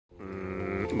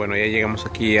Bueno, ya llegamos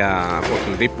aquí a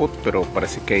Bottle Depot, pero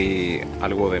parece que hay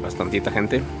algo de bastantita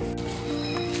gente.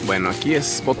 Bueno, aquí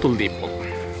es Bottle Depot.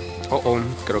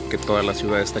 Creo que toda la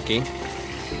ciudad está aquí.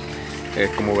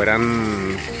 Como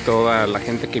verán, toda la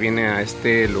gente que viene a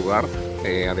este lugar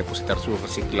a depositar sus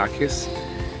reciclajes,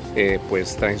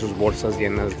 pues traen sus bolsas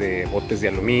llenas de botes de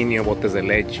aluminio, botes de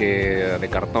leche, de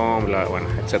cartón, bueno,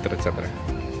 etcétera, etcétera.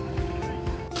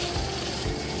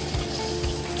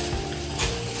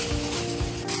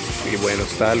 Y bueno,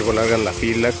 está algo larga la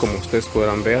fila, como ustedes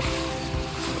podrán ver.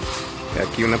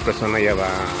 Aquí una persona ya va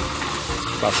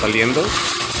saliendo.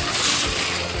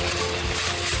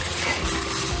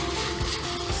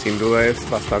 Sin duda es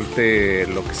bastante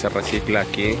lo que se recicla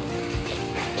aquí.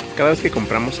 Cada vez que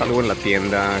compramos algo en la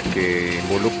tienda que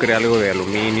involucre algo de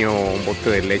aluminio o un bote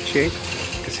de leche,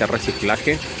 que sea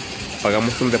reciclaje,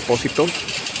 pagamos un depósito.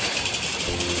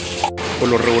 Por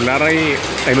lo regular hay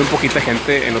muy poquita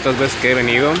gente. En otras veces que he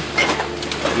venido,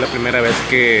 es la primera vez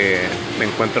que me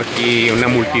encuentro aquí una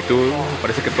multitud.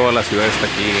 Parece que toda la ciudad está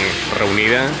aquí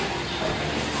reunida.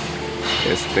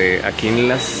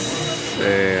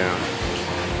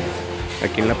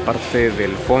 Aquí en la parte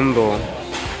del fondo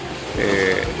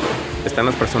están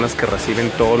las personas que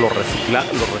reciben todos los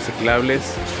reciclables,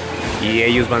 y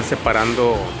ellos van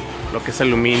separando lo que es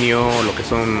aluminio, lo que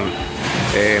son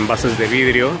envases de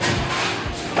vidrio.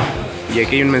 Y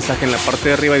aquí hay un mensaje en la parte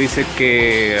de arriba, dice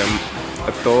que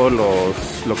a todos lo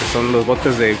que son los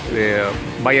botes de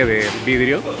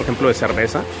vidrio, por ejemplo de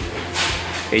cerveza,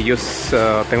 ellos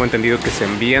tengo entendido que se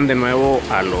envían de nuevo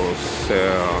a los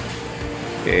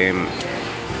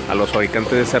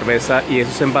fabricantes de cerveza, y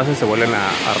esos envases se vuelven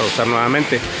a reusar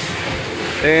nuevamente.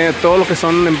 Todo lo que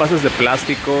son envases de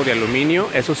plástico, de aluminio,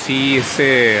 eso sí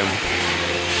se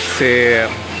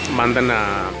mandan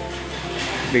a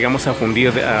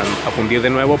fundir de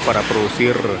nuevo para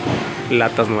producir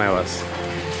latas nuevas.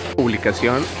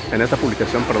 En esta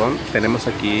publicación, tenemos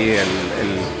aquí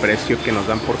el precio que nos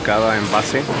dan por cada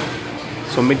envase.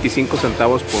 Son 25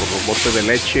 centavos por bote de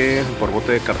leche, por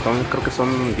bote de cartón creo que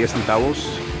son 10 centavos.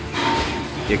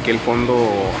 Y aquí al fondo,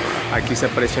 aquí se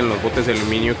aprecian los botes de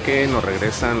aluminio que nos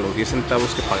regresan los 10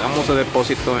 centavos que pagamos de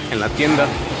depósito en la tienda.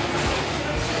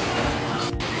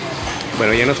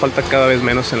 Bueno, ya nos falta cada vez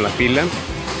menos en la fila.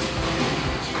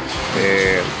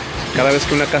 Cada vez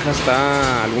que una caja está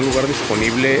en algún lugar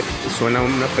disponible, suena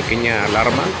una pequeña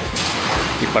alarma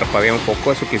y parpadea un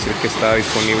poco. Eso quiere decir que está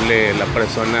disponible la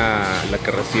persona la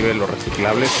que recibe los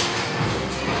reciclables.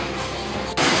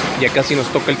 Ya casi nos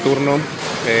toca el turno.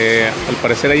 Al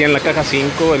parecer allá en la caja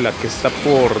 5, en la que está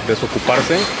por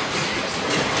desocuparse,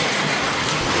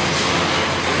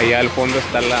 allá al fondo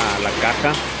está la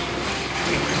caja.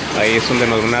 Ahí es donde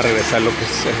nos van a regresar lo que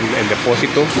es el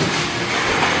depósito.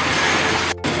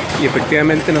 Y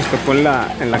efectivamente nos tocó en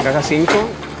la caja 5.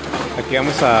 Aquí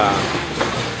vamos a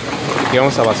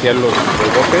vaciar los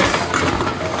botes.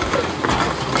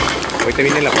 Ahorita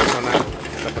viene la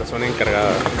persona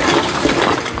encargada.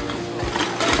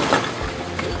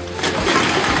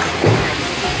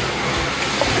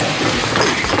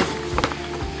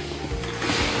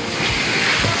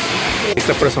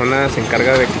 Esta persona se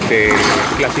encarga de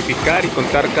clasificar y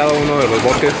contar cada uno de los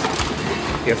botes,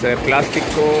 ya sea de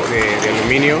plástico, de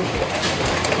aluminio.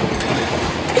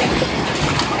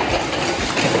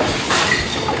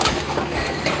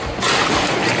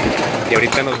 Y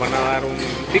ahorita nos van a dar un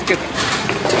ticket,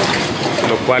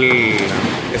 lo cual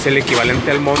es el equivalente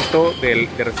al monto de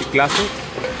reciclaje.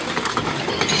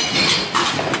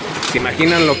 ¿Se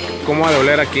imaginan cómo ha de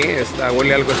oler aquí?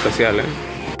 Huele algo especial, ¿eh?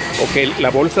 Ok, la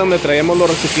bolsa donde traemos los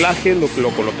reciclajes lo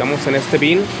colocamos en este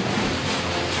bin.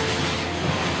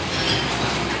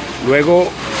 Luego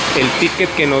el ticket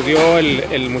que nos dio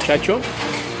el muchacho,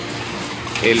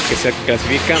 el que se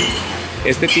clasifica,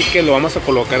 este ticket lo vamos a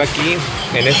colocar aquí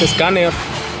en este escáner.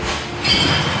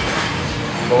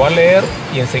 Lo va a leer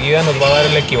y enseguida nos va a dar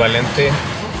el equivalente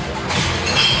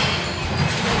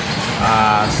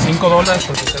a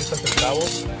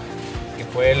 $5.60, que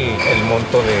fue el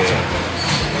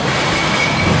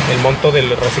monto de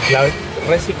los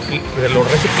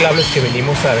reciclables que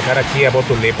venimos a dejar aquí a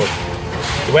Bottle Depot.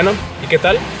 Y bueno, ¿y qué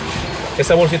tal?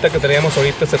 Esa bolsita que traíamos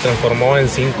ahorita se transformó en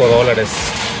 $5.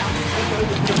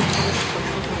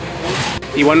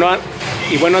 Y bueno,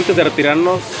 antes de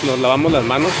retirarnos nos lavamos las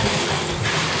manos.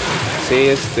 Sí,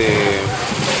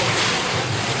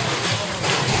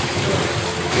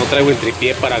 no traigo el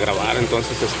tripié para grabar,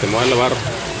 entonces me voy a lavar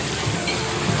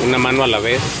una mano a la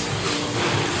vez.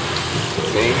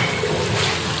 Sí.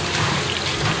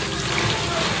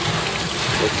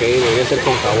 Ok, debería ser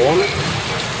con jabón.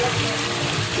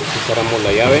 Cerramos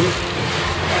la llave.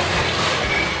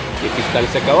 Y aquí está el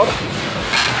secador.